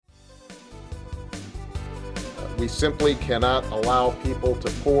We simply cannot allow people to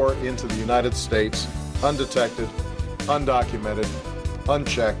pour into the United States undetected, undocumented,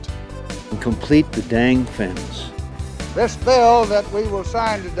 unchecked. And complete the dang fence. This bill that we will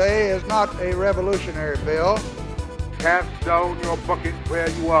sign today is not a revolutionary bill. Cast down your bucket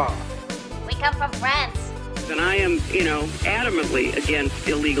where you are. We come from France. And I am, adamantly against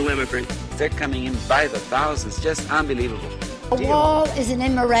illegal immigrants. They're coming in by the thousands, just unbelievable. A wall is an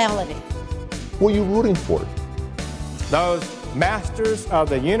immorality. Who are you rooting for? Those masters of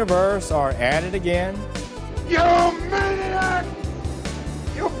the universe are at it again. You maniac!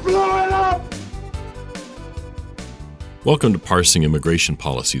 You blew it up! Welcome to Parsing Immigration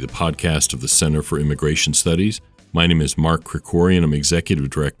Policy, the podcast of the Center for Immigration Studies. My name is Mark Krikorian. I'm Executive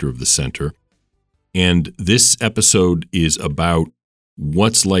Director of the Center. And this episode is about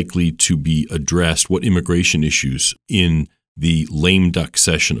what's likely to be addressed, what immigration issues in the lame duck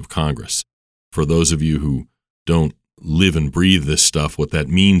session of Congress. For those of you who don't live and breathe this stuff, what that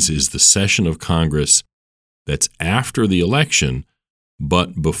means is the session of Congress that's after the election,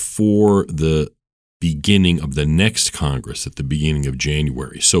 but before the beginning of the next Congress at the beginning of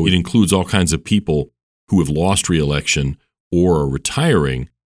January. So it includes all kinds of people who have lost re-election or are retiring,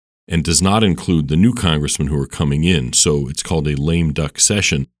 and does not include the new congressmen who are coming in. So it's called a lame duck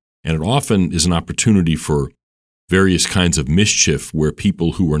session. And it often is an opportunity for various kinds of mischief where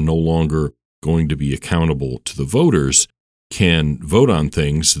people who are no longer going to be accountable to the voters can vote on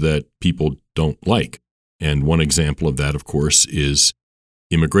things that people don't like. And one example of that, of course, is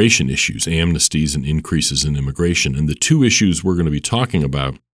immigration issues, amnesties and increases in immigration. And the two issues we're going to be talking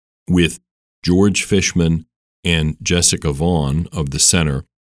about with George Fishman and Jessica Vaughn of the Center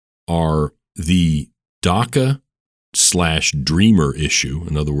are the DACA/Dreamer issue,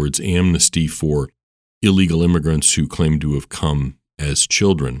 in other words, amnesty for illegal immigrants who claim to have come as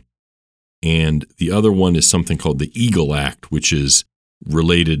children. And the other one is something called the EAGLE Act, which is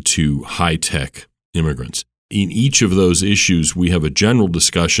related to high-tech immigrants. In each of those issues, we have a general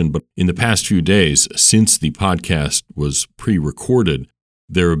discussion, but in the past few days, since the podcast was pre-recorded,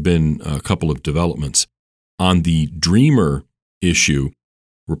 there have been a couple of developments. On the Dreamer issue,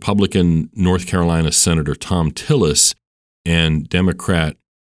 Republican North Carolina Senator Tom Tillis and Democrat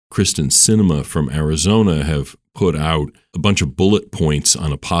Kristen Sinema from Arizona have put out a bunch of bullet points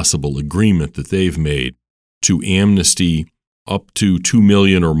on a possible agreement that they've made to amnesty up to 2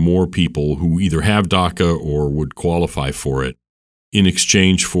 million or more people who either have DACA or would qualify for it in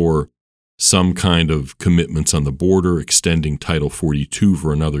exchange for some kind of commitments on the border, extending Title 42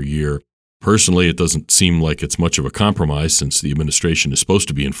 for another year. Personally, it doesn't seem like it's much of a compromise since the administration is supposed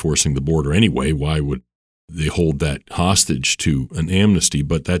to be enforcing the border anyway. Why would they hold that hostage to an amnesty?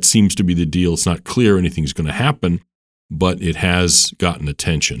 But that seems to be the deal. It's not clear anything's going to happen, but it has gotten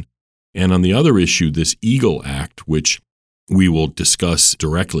attention. And on the other issue, this EAGLE Act, which we will discuss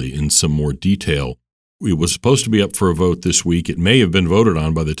directly in some more detail, it was supposed to be up for a vote this week. It may have been voted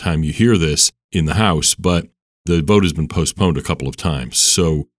on by the time you hear this in the House, but the vote has been postponed a couple of times.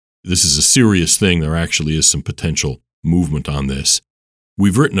 So this is a serious thing. There actually is some potential movement on this.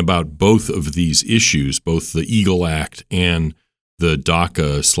 We've written about both of these issues, both the EAGLE Act and the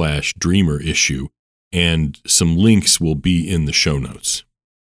DACA/Dreamer issue, and some links will be in the show notes.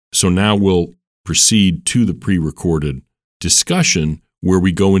 So now we'll proceed to the pre-recorded discussion where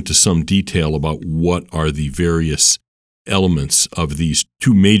we go into some detail about what are the various elements of these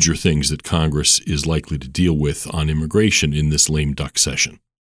two major things that Congress is likely to deal with on immigration in this lame duck session.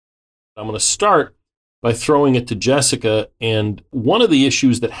 I'm going to start by throwing it to Jessica, and one of the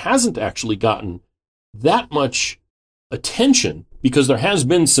issues that hasn't actually gotten that much attention, because there has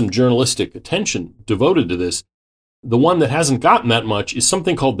been some journalistic attention devoted to this, the one that hasn't gotten that much is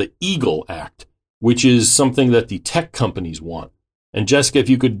something called the EAGLE Act, which is something that the tech companies want. And Jessica, if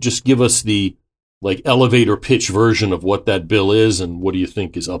you could just give us the elevator pitch version of what that bill is and what do you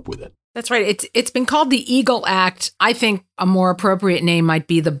think is up with it? That's right. It's been called the EAGLE Act. I think a more appropriate name might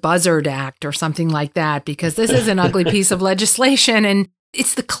be the Buzzard Act or something like that, because this is an ugly piece of legislation. And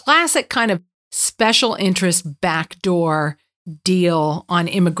it's the classic kind of special interest backdoor deal on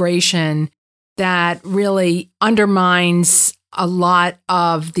immigration that really undermines a lot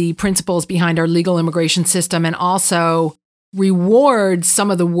of the principles behind our legal immigration system and also rewards some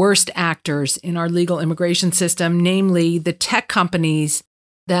of the worst actors in our legal immigration system, namely the tech companies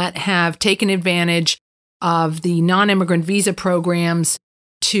that have taken advantage of the non-immigrant visa programs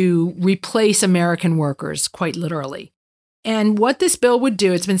to replace American workers, quite literally. And what this bill would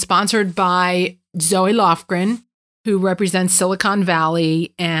do, it's been sponsored by Zoe Lofgren, who represents Silicon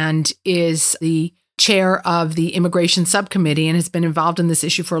Valley and is the chair of the immigration subcommittee and has been involved in this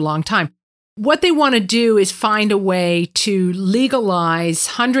issue for a long time. what they want to do is find a way to legalize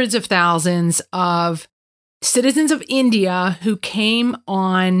hundreds of thousands of citizens of India who came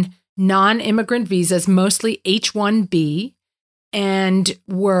on non-immigrant visas, mostly H-1B, and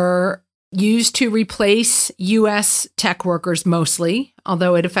were used to replace U.S. tech workers mostly,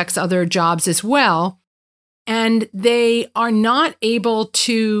 although it affects other jobs as well. And they are not able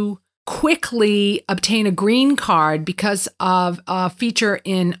to quickly obtain a green card because of a feature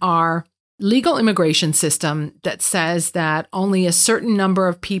in our legal immigration system that says that only a certain number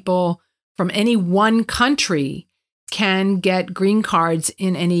of people from any one country can get green cards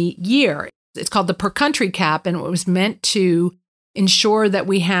in any year. It's called the per country cap, and it was meant to ensure that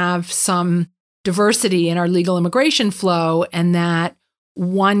we have some diversity in our legal immigration flow and that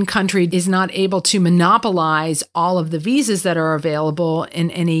one country is not able to monopolize all of the visas that are available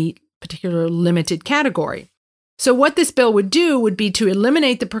in any particular limited category. So what this bill would do would be to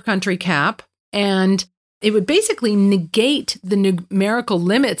eliminate the per country cap, and it would basically negate the numerical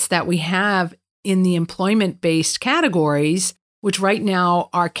limits that we have in the employment-based categories, which right now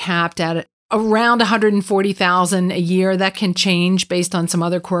are capped at around 140,000 a year. That can change based on some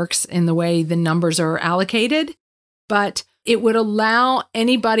other quirks in the way the numbers are allocated. But it would allow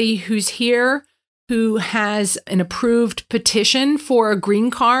anybody who's here who has an approved petition for a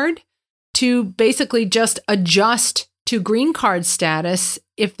green card to basically just adjust to green card status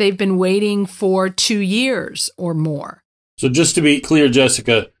if they've been waiting for 2 years or more. So just to be clear,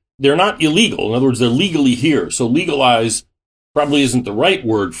 Jessica, they're not illegal. In other words, they're legally here. So legalize probably isn't the right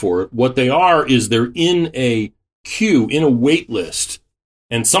word for it. What they are is they're in a queue, in a wait list.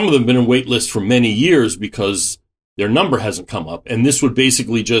 And some of them have been in wait list for many years because their number hasn't come up. And this would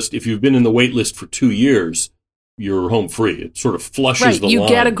basically just, if you've been in the wait list for 2 years, you're home free. It sort of flushes the line. You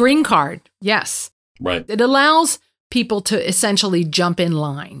get a green card. Yes. Right. It allows people to essentially jump in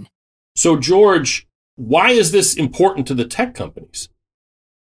line. So, George, why is this important to the tech companies?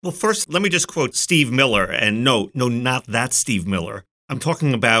 Well, first, let me just quote Steve Miller. And no, not that Steve Miller. I'm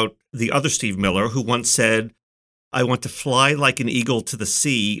talking about the other Steve Miller who once said, "I want to fly like an eagle to the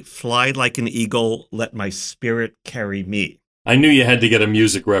sea, fly like an eagle, let my spirit carry me." I knew you had to get a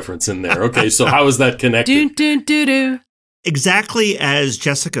music reference in there. Okay, so how is that connected? Do, do, do, do. Exactly as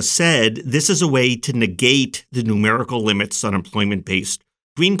Jessica said, this is a way to negate the numerical limits on employment-based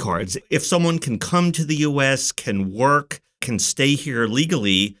green cards. If someone can come to the U.S., can work, can stay here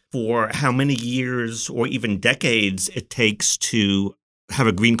legally for how many years or even decades it takes to have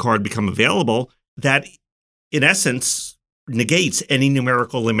a green card become available, that in essence negates any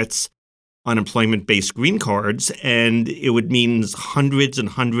numerical limits on employment-based green cards, and it would mean hundreds and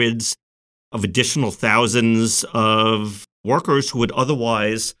hundreds of additional thousands of workers who would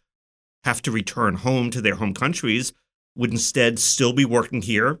otherwise have to return home to their home countries would instead still be working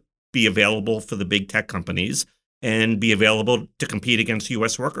here, be available for the big tech companies, and be available to compete against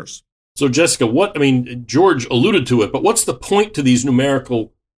U.S. workers. So, Jessica, George alluded to it, but what's the point to these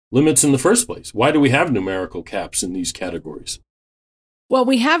numerical limits in the first place? Why do we have numerical caps in these categories? Well,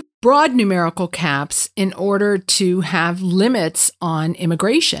 we have broad numerical caps in order to have limits on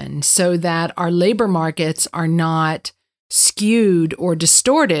immigration so that our labor markets are not skewed or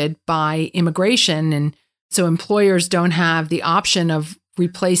distorted by immigration. And so employers don't have the option of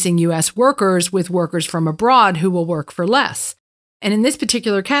replacing U.S. workers with workers from abroad who will work for less. And in this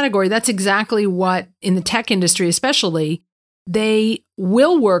particular category, that's exactly what, in the tech industry especially, they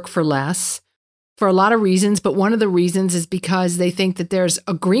will work for less for a lot of reasons, but one of the reasons is because they think that there's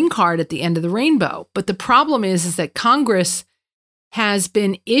a green card at the end of the rainbow. But the problem is that Congress has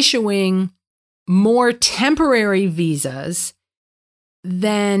been issuing more temporary visas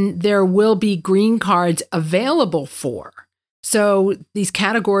than there will be green cards available for. So these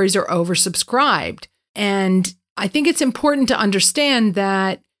categories are oversubscribed. And I think it's important to understand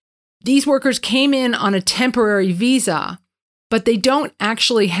that these workers came in on a temporary visa, but they don't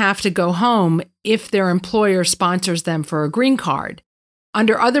actually have to go home if their employer sponsors them for a green card.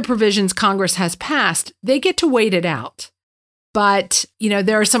 Under other provisions Congress has passed, they get to wait it out. But,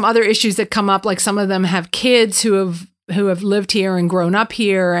 there are some other issues that come up, like some of them have kids who have lived here and grown up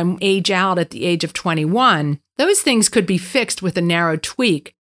here and age out at the age of 21. Those things could be fixed with a narrow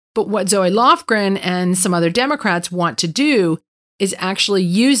tweak. But what Zoe Lofgren and some other Democrats want to do is actually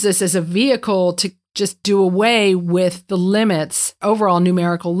use this as a vehicle to just do away with the limits, overall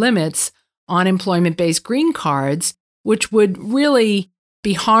numerical limits on employment-based green cards, which would really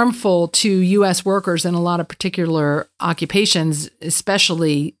be harmful to U.S. workers in a lot of particular occupations,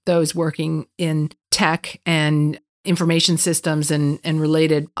 especially those working in tech and information systems and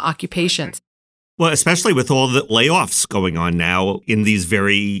related occupations. Well, especially with all the layoffs going on now in these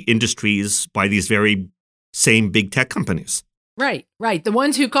very industries by these very same big tech companies. Right. The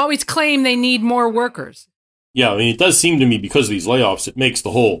ones who always claim they need more workers. Yeah, I mean, it does seem to me because of these layoffs, it makes the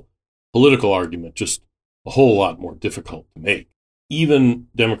whole political argument just a whole lot more difficult to make. Even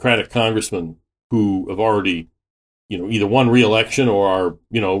Democratic congressmen who have already, either won re-election or are,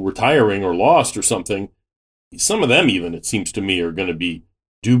 retiring or lost or something, some of them even, it seems to me, are going to be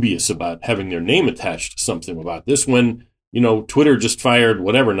dubious about having their name attached to something about this when, Twitter just fired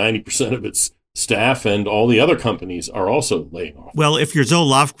 90% of its staff, and all the other companies are also laying off. Well, if you're Zoe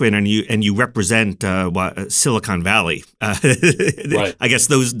Lofgren and you represent Silicon Valley, right. I guess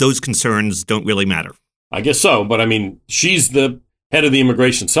those concerns don't really matter. I guess so, but I mean, she's the head of the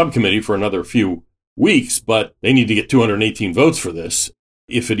immigration subcommittee for another few weeks, but they need to get 218 votes for this,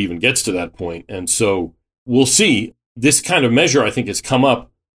 if it even gets to that point. And so we'll see. This kind of measure, I think, has come up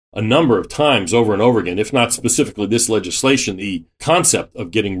a number of times over and over again, if not specifically this legislation, the concept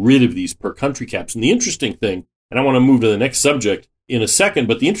of getting rid of these per country caps. And the interesting thing, and I want to move to the next subject in a second,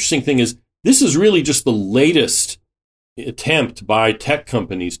 but the interesting thing is this is really just the latest attempt by tech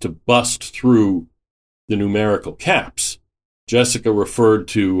companies to bust through the numerical caps. Jessica referred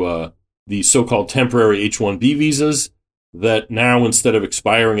to the so-called temporary H-1B visas that now, instead of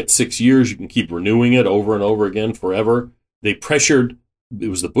expiring at 6 years, you can keep renewing it over and over again forever. They pressured, it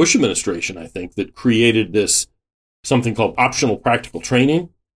was the Bush administration, I think, that created this something called optional practical training,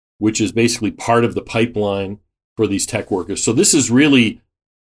 which is basically part of the pipeline for these tech workers. So this is really,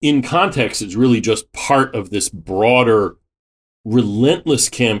 in context, it's really just part of this broader, relentless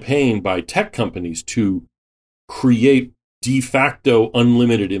campaign by tech companies to create de facto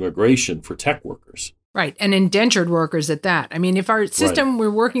unlimited immigration for tech workers. Right. And indentured workers at that. I mean, if our system were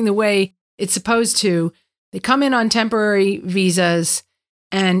working the way it's supposed to, they come in on temporary visas.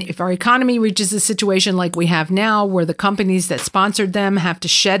 And if our economy reaches a situation like we have now, where the companies that sponsored them have to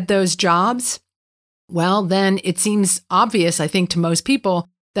shed those jobs, well, then it seems obvious, I think, to most people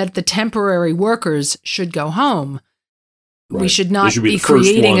that the temporary workers should go home. Right. We should not be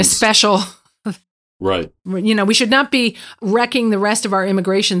creating a special... Right. We should not be wrecking the rest of our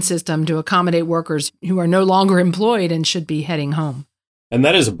immigration system to accommodate workers who are no longer employed and should be heading home. And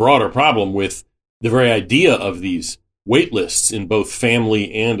that is a broader problem with the very idea of these wait lists in both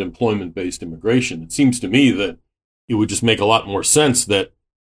family and employment-based immigration. It seems to me that it would just make a lot more sense that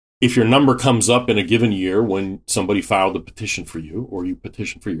if your number comes up in a given year when somebody filed a petition for you or you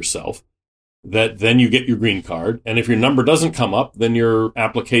petition for yourself, that then you get your green card. And if your number doesn't come up, then your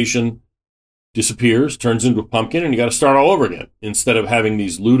application disappears, turns into a pumpkin, and you got to start all over again instead of having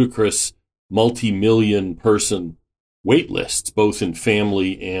these ludicrous multi-million person wait lists, both in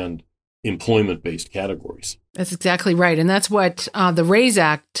family and employment-based categories. That's exactly right. And that's what the RAISE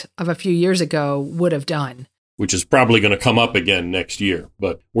Act of a few years ago would have done. Which is probably going to come up again next year.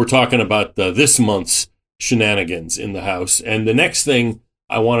 But we're talking about this month's shenanigans in the House. And the next thing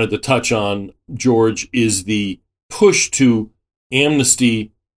I wanted to touch on, George, is the push to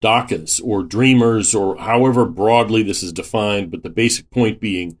amnesty DACAs or Dreamers, or however broadly this is defined, but the basic point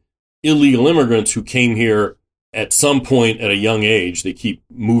being illegal immigrants who came here at some point at a young age. They keep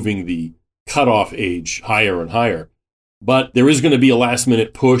moving the cutoff age higher and higher. But there is going to be a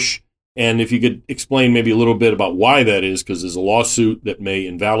last-minute push, and if you could explain maybe a little bit about why that is, because there's a lawsuit that may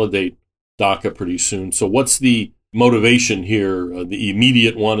invalidate DACA pretty soon. So what's the motivation here, the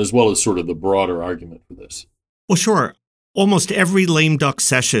immediate one, as well as sort of the broader argument for this? Well, sure. Almost every lame duck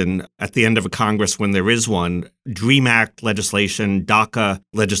session at the end of a Congress, when there is one, DREAM Act legislation, DACA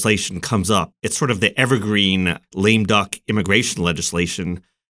legislation comes up. It's sort of the evergreen lame duck immigration legislation.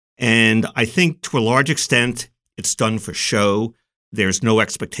 And I think to a large extent, it's done for show. There's no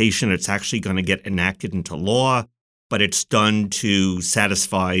expectation it's actually going to get enacted into law, but it's done to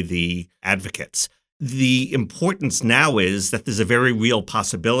satisfy the advocates. The importance now is that there's a very real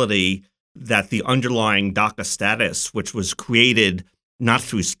possibility that the underlying DACA status, which was created not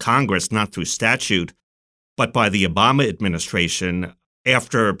through Congress, not through statute, but by the Obama administration,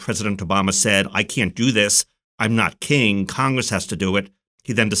 after President Obama said, I can't do this, I'm not king, Congress has to do it,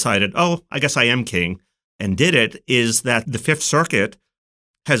 he then decided, oh, I guess I am king, and did it, is that the Fifth Circuit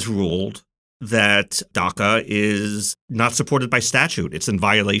has ruled that DACA is not supported by statute. It's in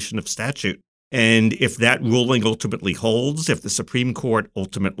violation of statute. And if that ruling ultimately holds, if the Supreme Court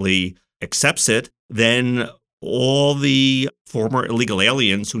ultimately accepts it, then all the former illegal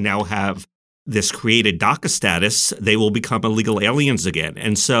aliens who now have this created DACA status, they will become illegal aliens again.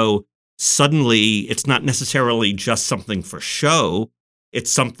 And so suddenly it's not necessarily just something for show.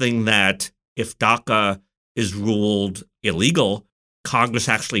 It's something that if DACA is ruled illegal, Congress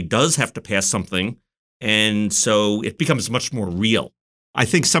actually does have to pass something, and so it becomes much more real. I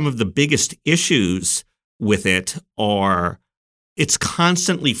think some of the biggest issues with it are it's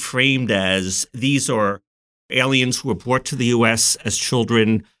constantly framed as these are aliens who were brought to the U.S. as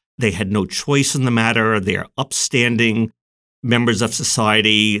children. They had no choice in the matter. They are upstanding members of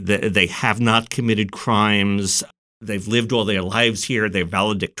society. They have not committed crimes. They've lived all their lives here. They're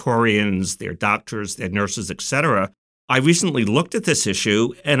valedictorians. They're doctors. They're nurses, etc. I recently looked at this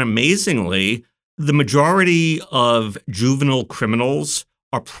issue, and amazingly, the majority of juvenile criminals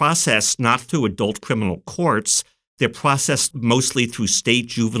are processed not through adult criminal courts. They're processed mostly through state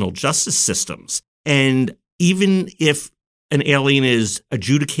juvenile justice systems. And even if an alien is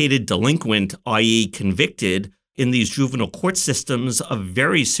adjudicated delinquent, i.e. convicted, in these juvenile court systems of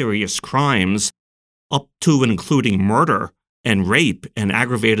very serious crimes, up to and including murder and rape and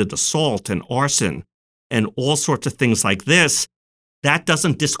aggravated assault and arson and all sorts of things like this, that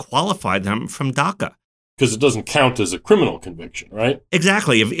doesn't disqualify them from DACA. Because it doesn't count as a criminal conviction, right?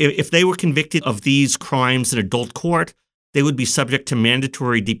 Exactly. If they were convicted of these crimes in adult court, they would be subject to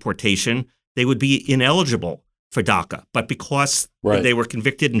mandatory deportation. They would be ineligible for DACA. But because they were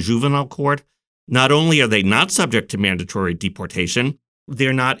convicted in juvenile court, not only are they not subject to mandatory deportation,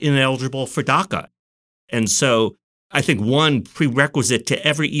 they're not ineligible for DACA. And so I think one prerequisite to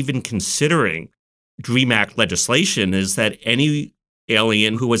ever even considering DREAM Act legislation is that any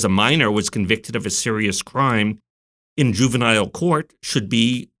alien who was a minor was convicted of a serious crime in juvenile court should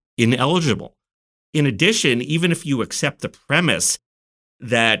be ineligible. In addition, even if you accept the premise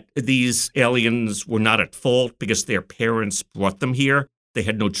that these aliens were not at fault because their parents brought them here, they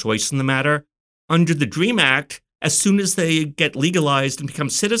had no choice in the matter, under the DREAM Act, as soon as they get legalized and become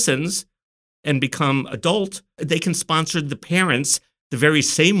citizens and become adult, they can sponsor the parents, the very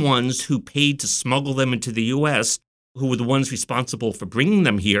same ones who paid to smuggle them into the U.S., who were the ones responsible for bringing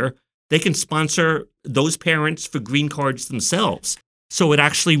them here. They can sponsor those parents for green cards themselves. So it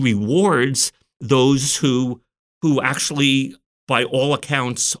actually rewards those who actually, by all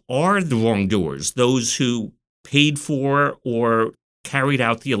accounts, are the wrongdoers, those who paid for or carried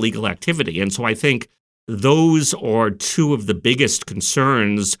out the illegal activity. And so I think those are two of the biggest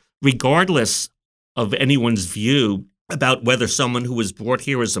concerns, regardless of anyone's view about whether someone who was brought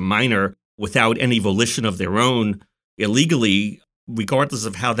here as a minor without any volition of their own illegally, regardless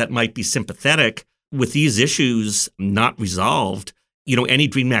of how that might be sympathetic, with these issues not resolved, any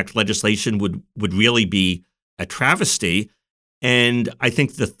DREAM Act legislation would really be a travesty. And I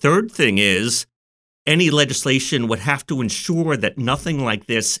think the third thing is any legislation would have to ensure that nothing like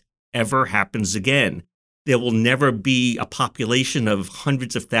this ever happens again. There will never be a population of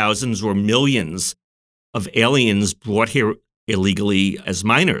hundreds of thousands or millions of aliens brought here illegally as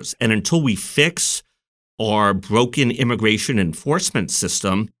minors. And until we fix our broken immigration enforcement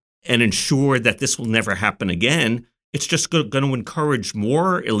system and ensure that this will never happen again, it's just going to encourage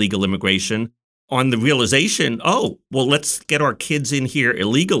more illegal immigration on the realization, let's get our kids in here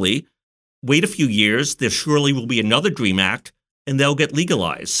illegally. Wait a few years, there surely will be another DREAM Act, and they'll get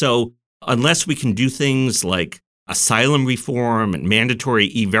legalized. So unless we can do things like asylum reform and mandatory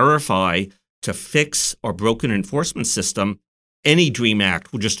E-Verify to fix our broken enforcement system, any DREAM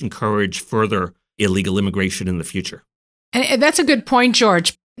Act will just encourage further illegal immigration in the future. And that's a good point,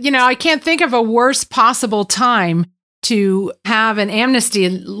 George. I can't think of a worse possible time to have an amnesty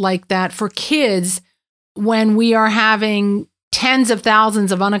like that for kids when we are having tens of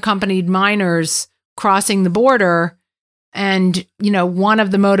thousands of unaccompanied minors crossing the border. And, one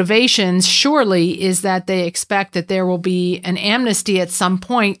of the motivations surely is that they expect that there will be an amnesty at some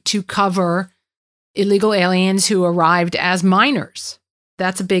point to cover illegal aliens who arrived as minors.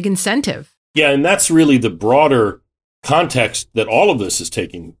 That's a big incentive. Yeah, and that's really the broader context that all of this is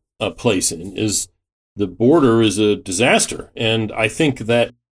taking place in, is the border is a disaster. And I think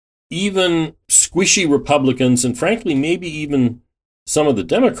that even squishy Republicans, and frankly, maybe even some of the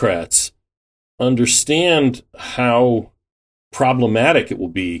Democrats, understand how problematic it will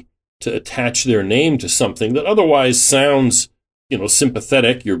be to attach their name to something that otherwise sounds,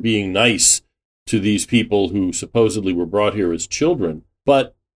 sympathetic. You're being nice to these people who supposedly were brought here as children.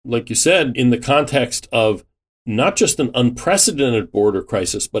 But like you said, in the context of not just an unprecedented border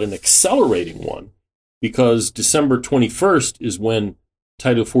crisis, but an accelerating one, because December 21st is when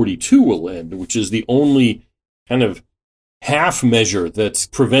Title 42 will end, which is the only kind of half measure that's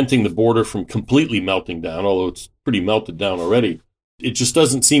preventing the border from completely melting down, although it's pretty melted down already. It just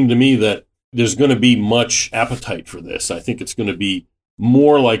doesn't seem to me that there's going to be much appetite for this. I think it's going to be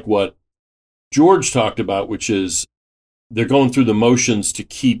more like what George talked about, which is they're going through the motions to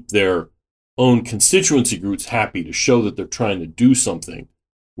keep their own constituency groups happy to show that they're trying to do something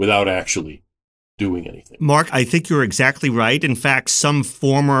without actually doing anything. Mark, I think you're exactly right. In fact, some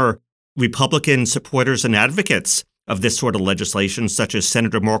former Republican supporters and advocates of this sort of legislation, such as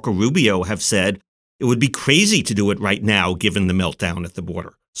Senator Marco Rubio, have said it would be crazy to do it right now, given the meltdown at the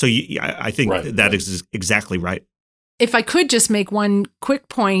border. So I think that is exactly right. If I could just make one quick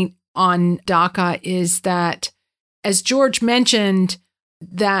point on DACA is that, as George mentioned,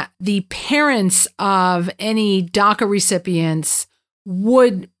 that the parents of any DACA recipients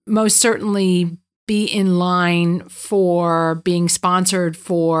would most certainly be in line for being sponsored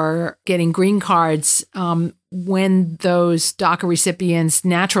for getting green cards when those DACA recipients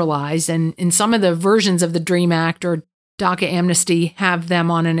naturalize. And in some of the versions of the DREAM Act or DACA amnesty have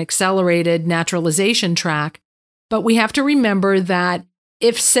them on an accelerated naturalization track. But we have to remember that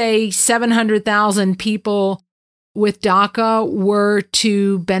if, say, 700,000 people with DACA were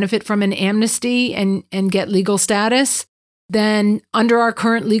to benefit from an amnesty and get legal status, then under our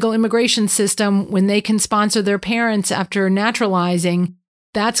current legal immigration system, when they can sponsor their parents after naturalizing,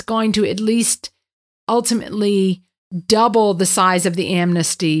 that's going to at least ultimately double the size of the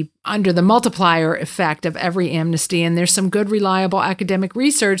amnesty under the multiplier effect of every amnesty. And there's some good, reliable academic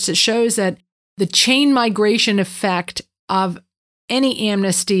research that shows that the chain migration effect of any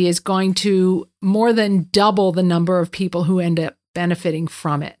amnesty is going to more than double the number of people who end up benefiting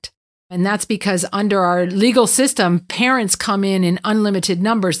from it. And that's because under our legal system, parents come in unlimited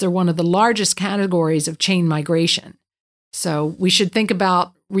numbers. They're one of the largest categories of chain migration. So we should think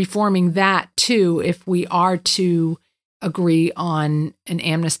about reforming that too if we are to agree on an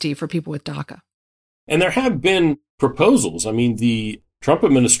amnesty for people with DACA. And there have been proposals. I mean, the Trump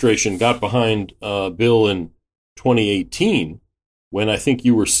administration got behind a bill in 2018 when I think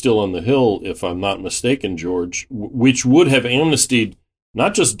you were still on the Hill, if I'm not mistaken, George, which would have amnestied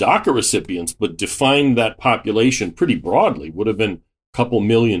not just DACA recipients, but defined that population pretty broadly, would have been a couple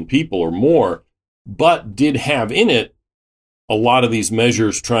million people or more, but did have in it a lot of these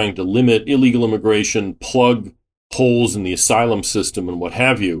measures trying to limit illegal immigration, plug holes in the asylum system and what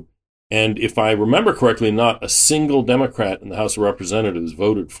have you. And if I remember correctly, not a single Democrat in the House of Representatives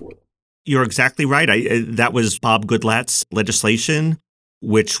voted for them. You're exactly right. That was Bob Goodlatte's legislation,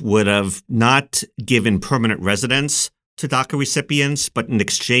 which would have not given permanent residence to DACA recipients, but in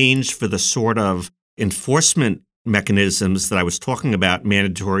exchange for the sort of enforcement mechanisms that I was talking about,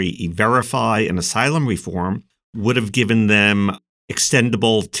 mandatory E-Verify and asylum reform, would have given them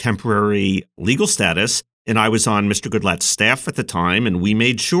extendable temporary legal status. And I was on Mr. Goodlatte's staff at the time, and we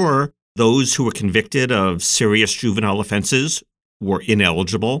made sure those who were convicted of serious juvenile offenses were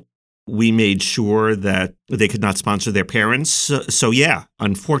ineligible. We made sure that they could not sponsor their parents. So yeah,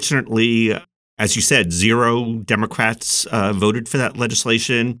 unfortunately, as you said, 0 Democrats voted for that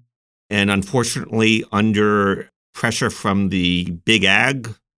legislation. And unfortunately, under pressure from the big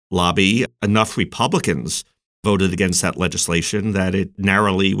ag lobby, enough Republicans voted against that legislation that it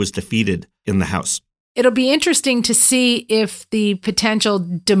narrowly was defeated in the House. It'll be interesting to see if the potential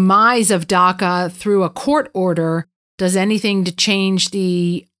demise of DACA through a court order does anything to change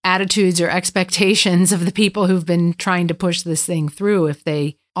the attitudes or expectations of the people who've been trying to push this thing through, if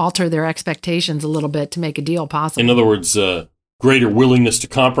they alter their expectations a little bit to make a deal possible. In other words, greater willingness to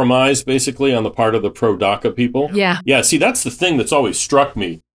compromise, basically, on the part of the pro-DACA people. Yeah. Yeah, see, that's the thing that's always struck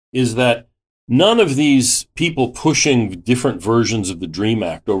me, is that none of these people pushing different versions of the DREAM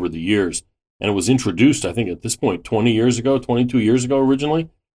Act over the years, and it was introduced, I think, at this point, 20 years ago, 22 years ago originally,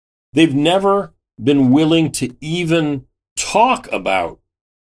 they've never been willing to even talk about,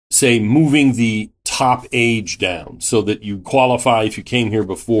 say, moving the top age down so that you qualify if you came here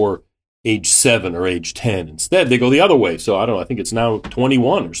before age 7 or age 10. Instead, they go the other way. So I don't know, I think it's now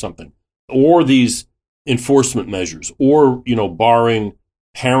 21 or something. Or these enforcement measures, or, barring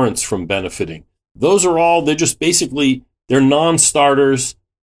parents from benefiting. Those are all, they're just basically, they're non-starters.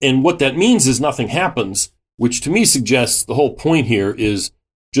 And what that means is nothing happens, which to me suggests the whole point here is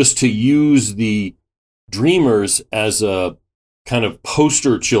just to use the Dreamers as a kind of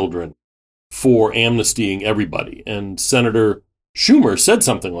poster children for amnestying everybody. And Senator Schumer said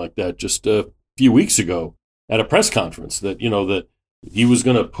something like that just a few weeks ago at a press conference, that, that he was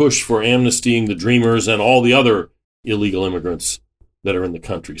going to push for amnestying the Dreamers and all the other illegal immigrants that are in the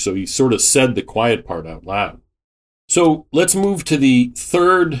country. So he sort of said the quiet part out loud. So let's move to the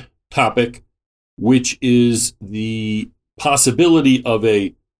third topic, which is the possibility of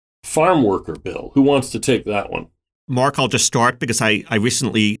a farm worker bill. Who wants to take that one? Mark, I'll just start because I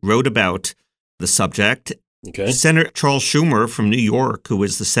recently wrote about the subject. Okay. Senator Charles Schumer from New York, who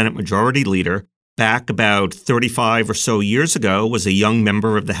is the Senate Majority Leader, back about 35 or so years ago, was a young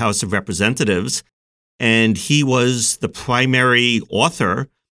member of the House of Representatives, and he was the primary author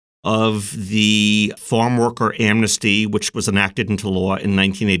of the farm worker amnesty, which was enacted into law in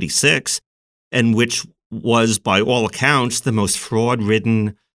 1986, and which was, by all accounts, the most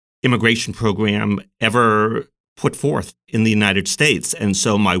fraud-ridden immigration program ever put forth in the United States. And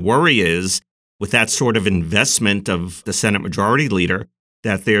so my worry is, with that sort of investment of the Senate Majority Leader,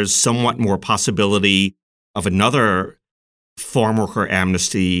 that there's somewhat more possibility of another farm worker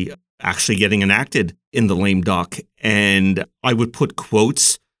amnesty actually getting enacted in the lame duck. And I would put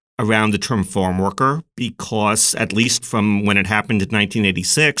quotes around the term farm worker because, at least from when it happened in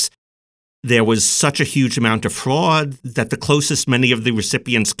 1986, there was such a huge amount of fraud that the closest many of the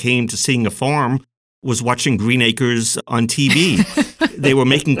recipients came to seeing a farm was watching Green Acres on TV. They were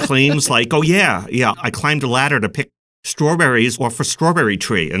making claims like, oh, yeah, I climbed a ladder to pick strawberries off a strawberry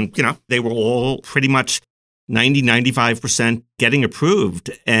tree. And, they were all pretty much 95% getting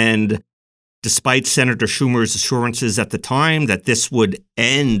approved. And despite Senator Schumer's assurances at the time that this would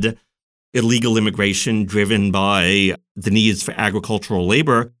end illegal immigration driven by the needs for agricultural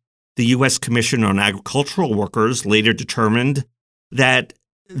labor, the U.S. Commission on Agricultural Workers later determined that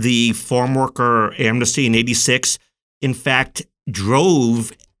the farm worker amnesty in 86, in fact,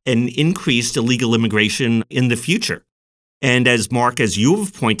 drove an increased illegal immigration in the future. And as Mark, as you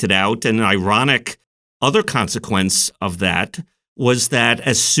have pointed out, an ironic other consequence of that was that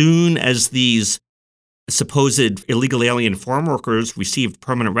as soon as these supposed illegal alien farm workers received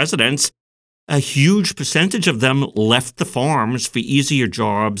permanent residence, a huge percentage of them left the farms for easier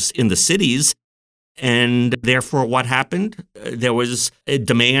jobs in the cities. And therefore, what happened? There was a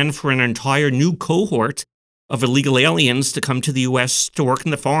demand for an entire new cohort of illegal aliens to come to the U.S. to work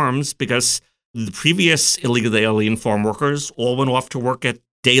in the farms because the previous illegal alien farm workers all went off to work at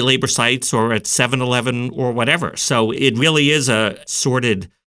day labor sites or at 7-Eleven or whatever. So it really is a sordid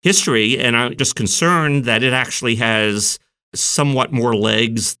history, and I'm just concerned that it actually has somewhat more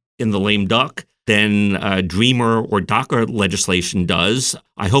legs in the lame duck than Dreamer or DACA legislation does.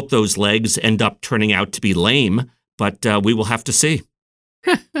 I hope those legs end up turning out to be lame, but we will have to see.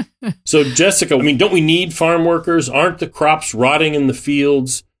 So, Jessica, don't we need farm workers? Aren't the crops rotting in the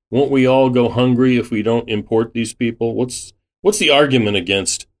fields? Won't we all go hungry if we don't import these people? What's the argument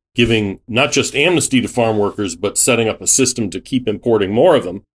against giving not just amnesty to farm workers, but setting up a system to keep importing more of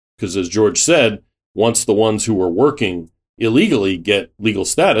them? Because as George said, once the ones who are working illegally get legal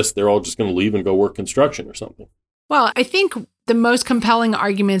status, they're all just going to leave and go work construction or something. Well, I think the most compelling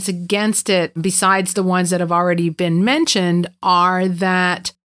arguments against it, besides the ones that have already been mentioned, are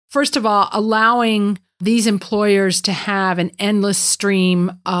that, first of all, allowing these employers to have an endless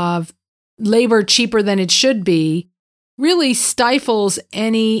stream of labor cheaper than it should be really stifles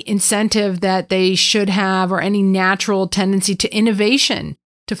any incentive that they should have or any natural tendency to innovation,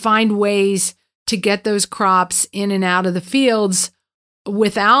 to find ways to get those crops in and out of the fields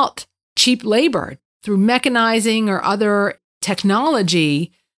without cheap labor through mechanizing or other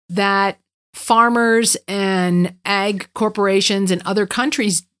technology that farmers and ag corporations in other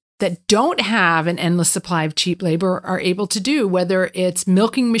countries that don't have an endless supply of cheap labor are able to do, whether it's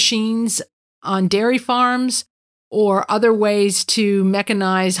milking machines on dairy farms or other ways to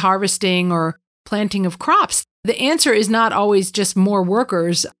mechanize harvesting or planting of crops. The answer is not always just more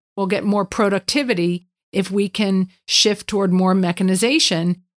workers. We'll get more productivity if we can shift toward more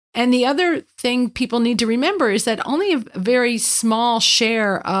mechanization. And the other thing people need to remember is that only a very small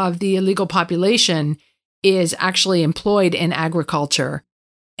share of the illegal population is actually employed in agriculture.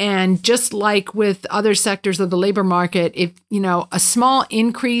 And just like with other sectors of the labor market, if, a small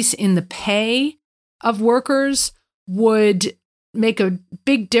increase in the pay of workers would make a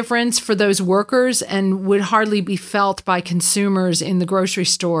big difference for those workers and would hardly be felt by consumers in the grocery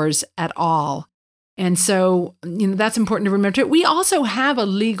stores at all. And so, that's important to remember. We also have a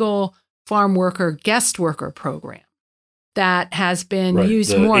legal farm worker guest worker program that has been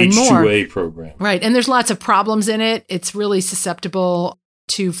used more and more. H-2A program. Right. And there's lots of problems in it. It's really susceptible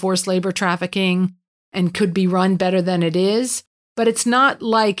to forced labor trafficking and could be run better than it is. But it's not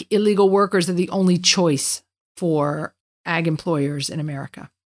like illegal workers are the only choice for ag employers in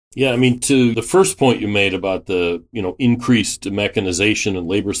America. Yeah, to the first point you made about the, increased mechanization and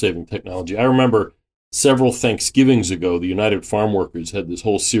labor-saving technology, I remember several Thanksgivings ago, the United Farm Workers had this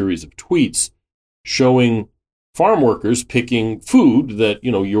whole series of tweets showing farm workers picking food that,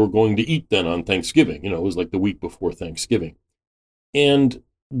 you're going to eat then on Thanksgiving. It was like the week before Thanksgiving. And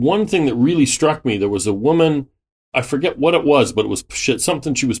one thing that really struck me, there was a woman, I forget what it was, but it was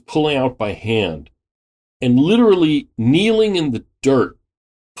something she was pulling out by hand and literally kneeling in the dirt,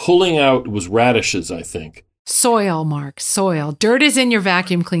 pulling out, it was radishes, I think. Soil, Mark, soil. Dirt is in your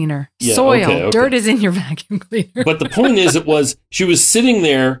vacuum cleaner. Yeah, soil, okay. Dirt is in your vacuum cleaner. But the point is, she was sitting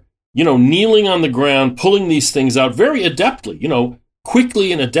there, kneeling on the ground, pulling these things out very adeptly,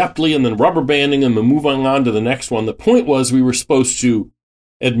 quickly and adeptly, and then rubber banding them and moving on to the next one. The point was we were supposed to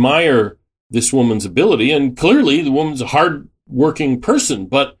admire this woman's ability, and clearly the woman's a hard-working person,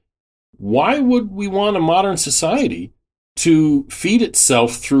 but why would we want a modern society to feed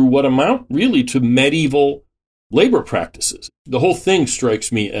itself through what amount really to medieval labor practices? The whole thing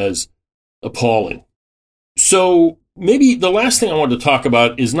strikes me as appalling. So maybe the last thing I want to talk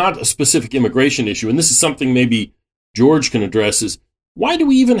about is not a specific immigration issue, and this is something maybe George can address, is why do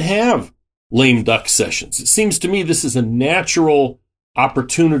we even have lame duck sessions? It seems to me this is a natural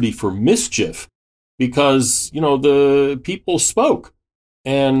opportunity for mischief because, the people spoke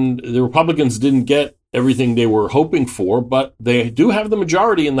and the Republicans didn't get everything they were hoping for, but they do have the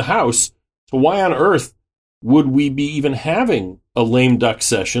majority in the House. So why on earth would we be even having a lame duck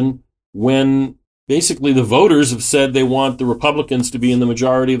session when basically the voters have said they want the Republicans to be in the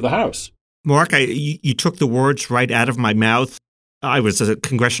majority of the House? Mark, you took the words right out of my mouth. I was a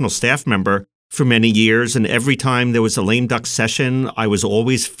congressional staff member for many years, and every time there was a lame duck session, I was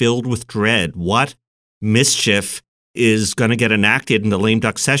always filled with dread. What mischief is going to get enacted in the lame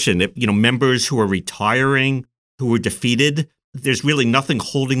duck session? Members who are retiring, who were defeated, there's really nothing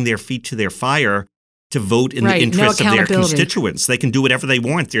holding their feet to their fire to vote in the interests of their constituents. They can do whatever they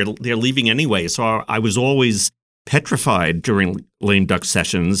want. They're leaving anyway. So I was always petrified during lame duck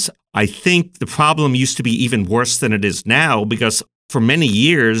sessions. I think the problem used to be even worse than it is now because for many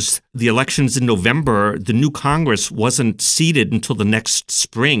years, the elections in November, the new Congress wasn't seated until the next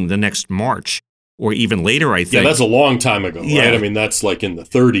spring, the next March, or even later, I think. Yeah, that's a long time ago, right? Yeah. I mean, that's like in the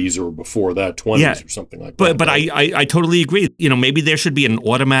 30s or before that, 20s or something like that. But I totally agree. Maybe there should be an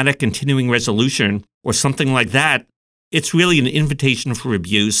automatic continuing resolution or something like that. It's really an invitation for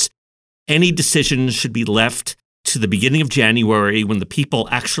abuse. Any decisions should be left to the beginning of January when the people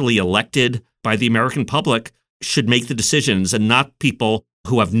actually elected by the American public should make the decisions and not people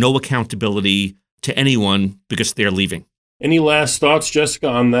who have no accountability to anyone because they're leaving. Any last thoughts, Jessica,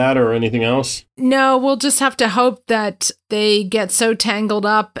 on that or anything else? No, we'll just have to hope that they get so tangled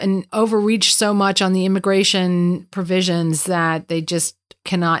up and overreach so much on the immigration provisions that they just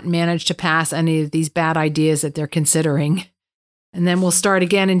cannot manage to pass any of these bad ideas that they're considering. And then we'll start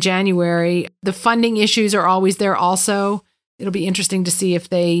again in January. The funding issues are always there also. It'll be interesting to see if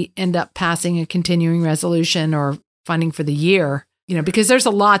they end up passing a continuing resolution or funding for the year, because there's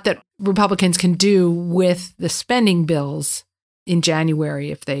a lot that Republicans can do with the spending bills in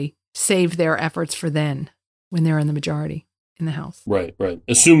January if they save their efforts for then when they're in the majority in the House. Right.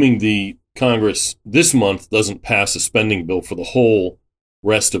 Assuming the Congress this month doesn't pass a spending bill for the whole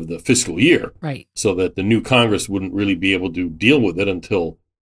rest of the fiscal year. Right. So that the new Congress wouldn't really be able to deal with it until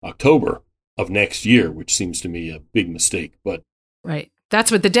October of next year, which seems to me a big mistake. But right.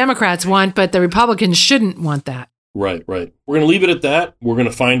 That's what the Democrats want, but the Republicans shouldn't want that. Right. We're going to leave it at that. We're going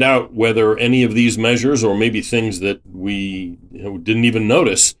to find out whether any of these measures or maybe things that we didn't even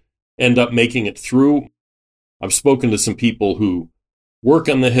notice end up making it through. I've spoken to some people who work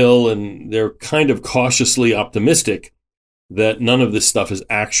on the Hill, and they're kind of cautiously optimistic that none of this stuff is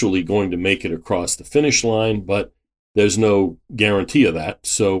actually going to make it across the finish line, but there's no guarantee of that.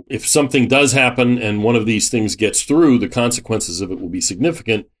 So if something does happen and one of these things gets through, the consequences of it will be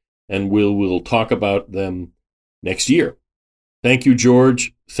significant, and we'll talk about them next year. Thank you,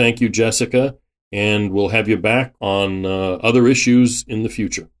 George. Thank you, Jessica. And we'll have you back on other issues in the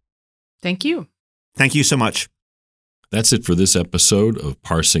future. Thank you. Thank you so much. That's it for this episode of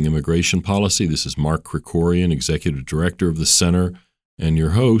Parsing Immigration Policy. This is Mark Krikorian, Executive Director of the Center, and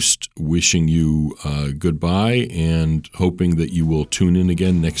your host, wishing you goodbye and hoping that you will tune in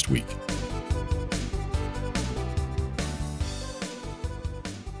again next week.